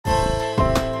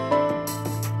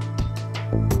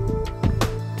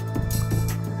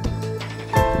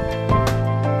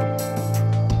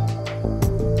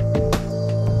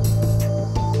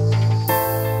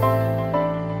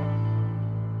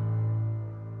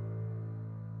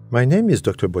My name is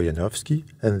Dr. Bojanowski,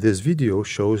 and this video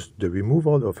shows the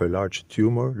removal of a large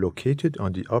tumor located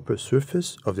on the upper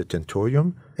surface of the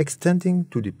tentorium, extending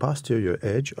to the posterior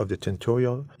edge of the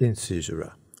tentorial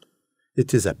incisura.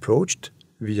 It is approached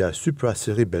via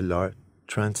supracerebellar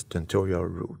transtentorial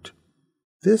route.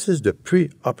 This is the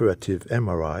pre-operative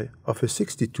MRI of a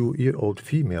 62-year-old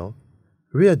female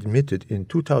readmitted in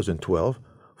 2012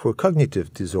 for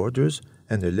cognitive disorders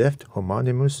and a left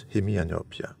homonymous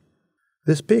hemianopia.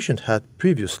 This patient had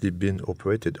previously been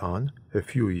operated on, a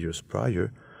few years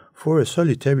prior, for a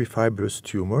solitary fibrous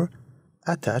tumor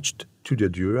attached to the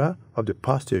dura of the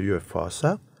posterior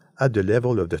fossa at the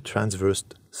level of the transverse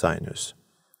sinus.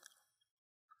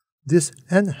 This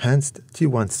enhanced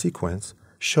T1 sequence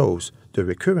shows the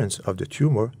recurrence of the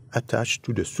tumor attached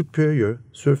to the superior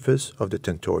surface of the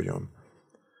tentorium.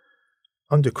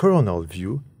 On the coronal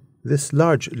view, this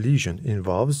large lesion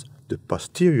involves the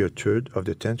posterior third of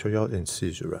the tentorial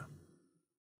incisura.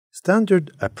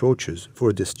 Standard approaches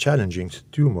for this challenging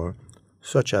tumor,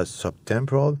 such as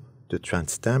subtemporal, the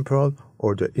transtemporal,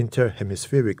 or the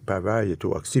interhemispheric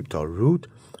parieto-occipital route,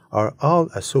 are all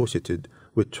associated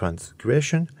with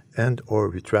transgression and/or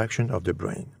retraction of the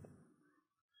brain.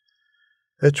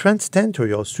 A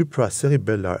transtentorial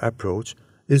supracerebellar approach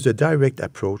is the direct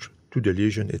approach to the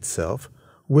lesion itself,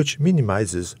 which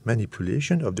minimizes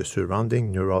manipulation of the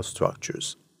surrounding neural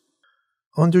structures.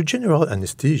 Under general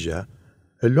anesthesia,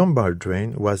 a lumbar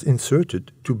drain was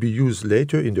inserted to be used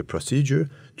later in the procedure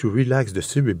to relax the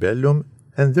cerebellum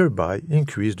and thereby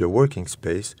increase the working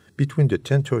space between the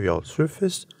tentorial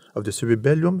surface of the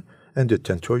cerebellum and the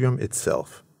tentorium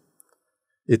itself.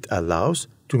 It allows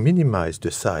to minimize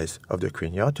the size of the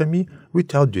craniotomy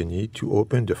without the need to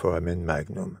open the foramen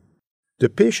magnum. The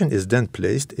patient is then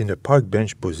placed in a park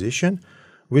bench position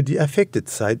with the affected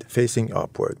side facing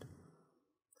upward.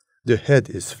 The head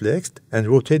is flexed and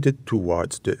rotated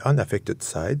towards the unaffected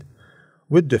side,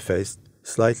 with the face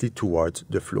slightly towards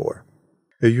the floor.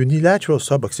 A unilateral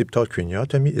suboccipital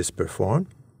craniotomy is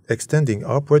performed, extending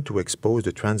upward to expose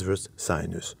the transverse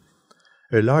sinus.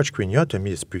 A large craniotomy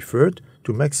is preferred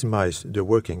to maximize the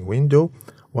working window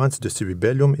once the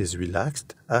cerebellum is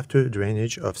relaxed after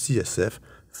drainage of CSF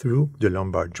through the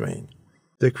lumbar drain.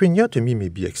 The craniotomy may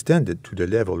be extended to the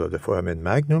level of the foramen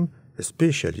magnum,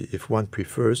 especially if one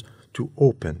prefers to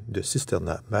open the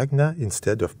cisterna magna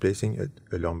instead of placing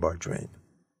a lumbar drain.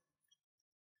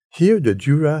 Here the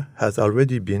dura has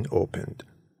already been opened.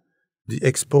 The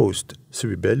exposed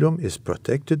cerebellum is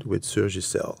protected with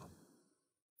Surgicel.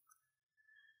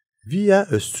 Via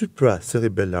a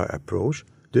supracerebellar approach,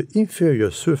 the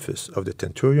inferior surface of the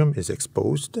tentorium is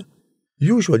exposed.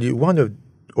 Usually one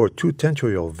or two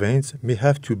tentorial veins may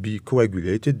have to be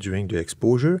coagulated during the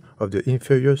exposure of the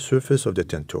inferior surface of the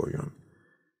tentorium.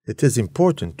 It is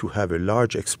important to have a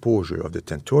large exposure of the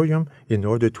tentorium in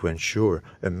order to ensure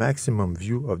a maximum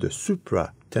view of the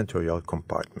supratentorial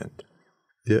compartment.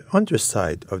 The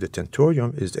underside of the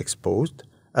tentorium is exposed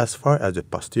as far as the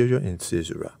posterior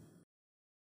incisura.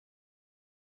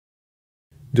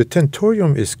 The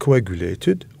tentorium is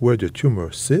coagulated where the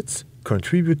tumor sits,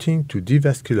 contributing to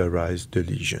devascularize the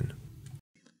lesion.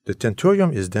 The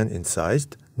tentorium is then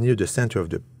incised near the center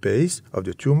of the base of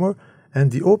the tumor,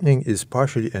 and the opening is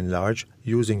partially enlarged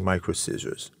using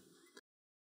microscissors.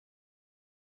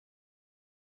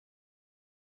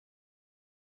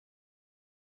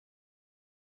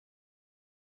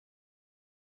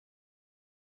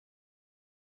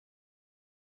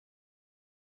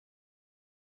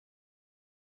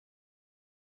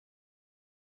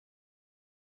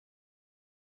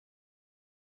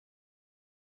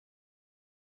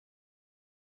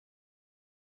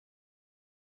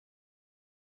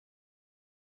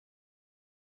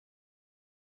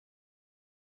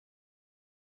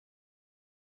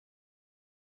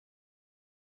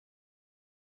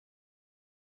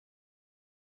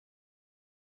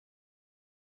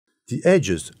 The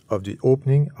edges of the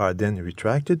opening are then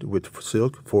retracted with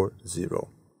silk for 0.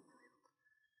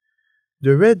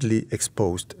 The readily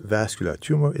exposed vascular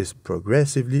tumor is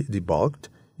progressively debulked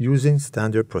using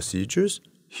standard procedures,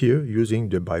 here using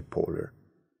the bipolar.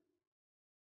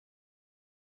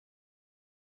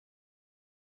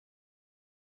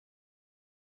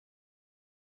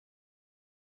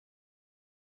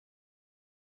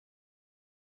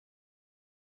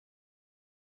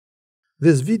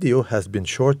 This video has been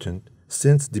shortened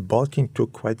since debulking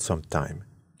took quite some time,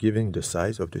 given the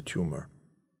size of the tumor.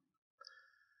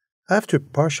 After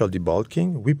partial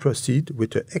debulking, we proceed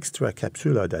with an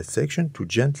extracapsular dissection to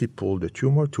gently pull the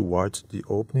tumor towards the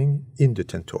opening in the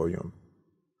tentorium.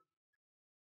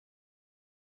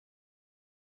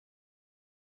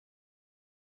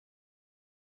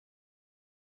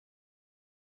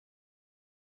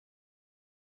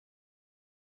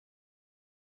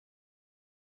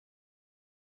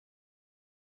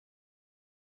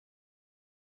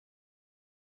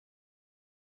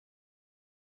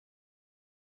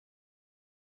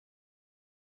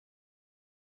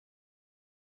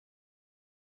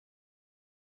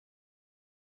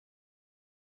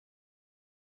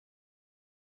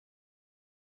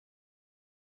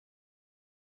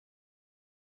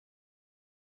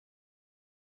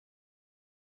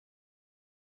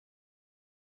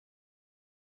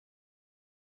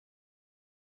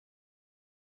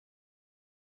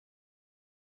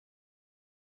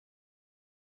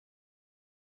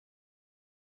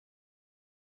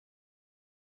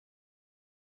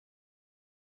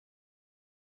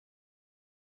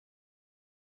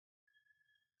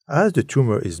 As the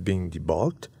tumor is being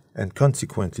debulked and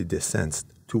consequently descends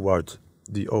towards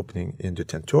the opening in the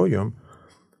tentorium,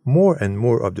 more and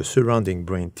more of the surrounding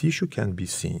brain tissue can be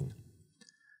seen.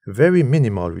 Very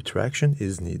minimal retraction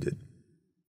is needed.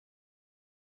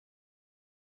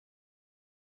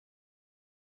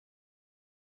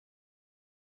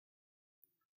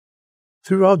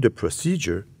 Throughout the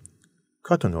procedure,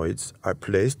 cottonoids are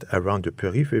placed around the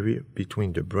periphery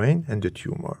between the brain and the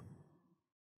tumor.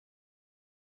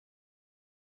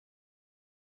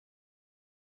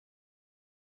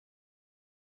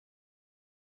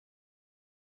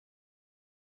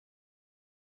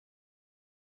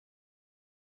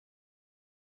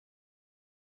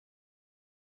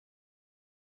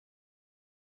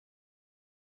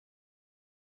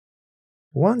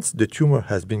 Once the tumor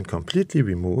has been completely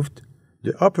removed,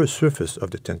 the upper surface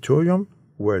of the tentorium,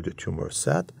 where the tumor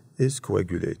sat, is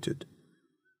coagulated.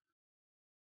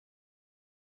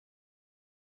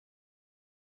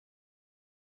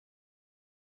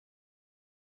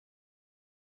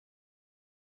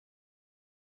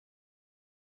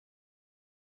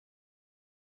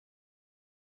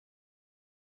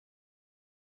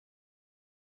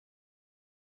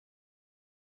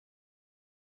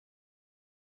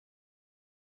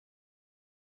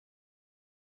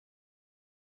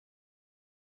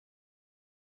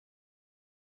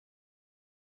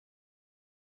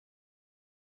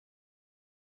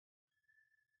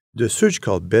 The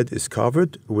surgical bed is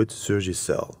covered with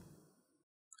Surgicel.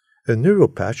 A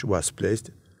neuropatch was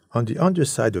placed on the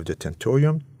underside of the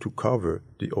tentorium to cover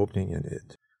the opening in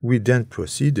it. We then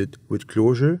proceeded with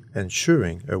closure,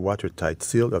 ensuring a watertight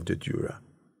seal of the dura.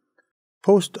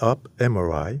 Post-op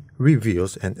MRI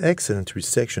reveals an excellent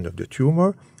resection of the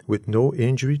tumor with no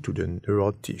injury to the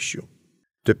neural tissue.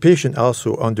 The patient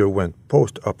also underwent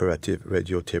post-operative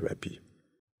radiotherapy.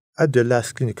 At the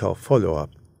last clinical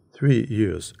follow-up, 3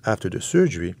 years after the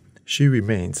surgery, she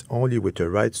remains only with a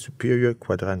right superior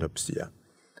quadranopsia,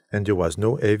 and there was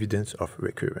no evidence of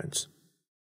recurrence.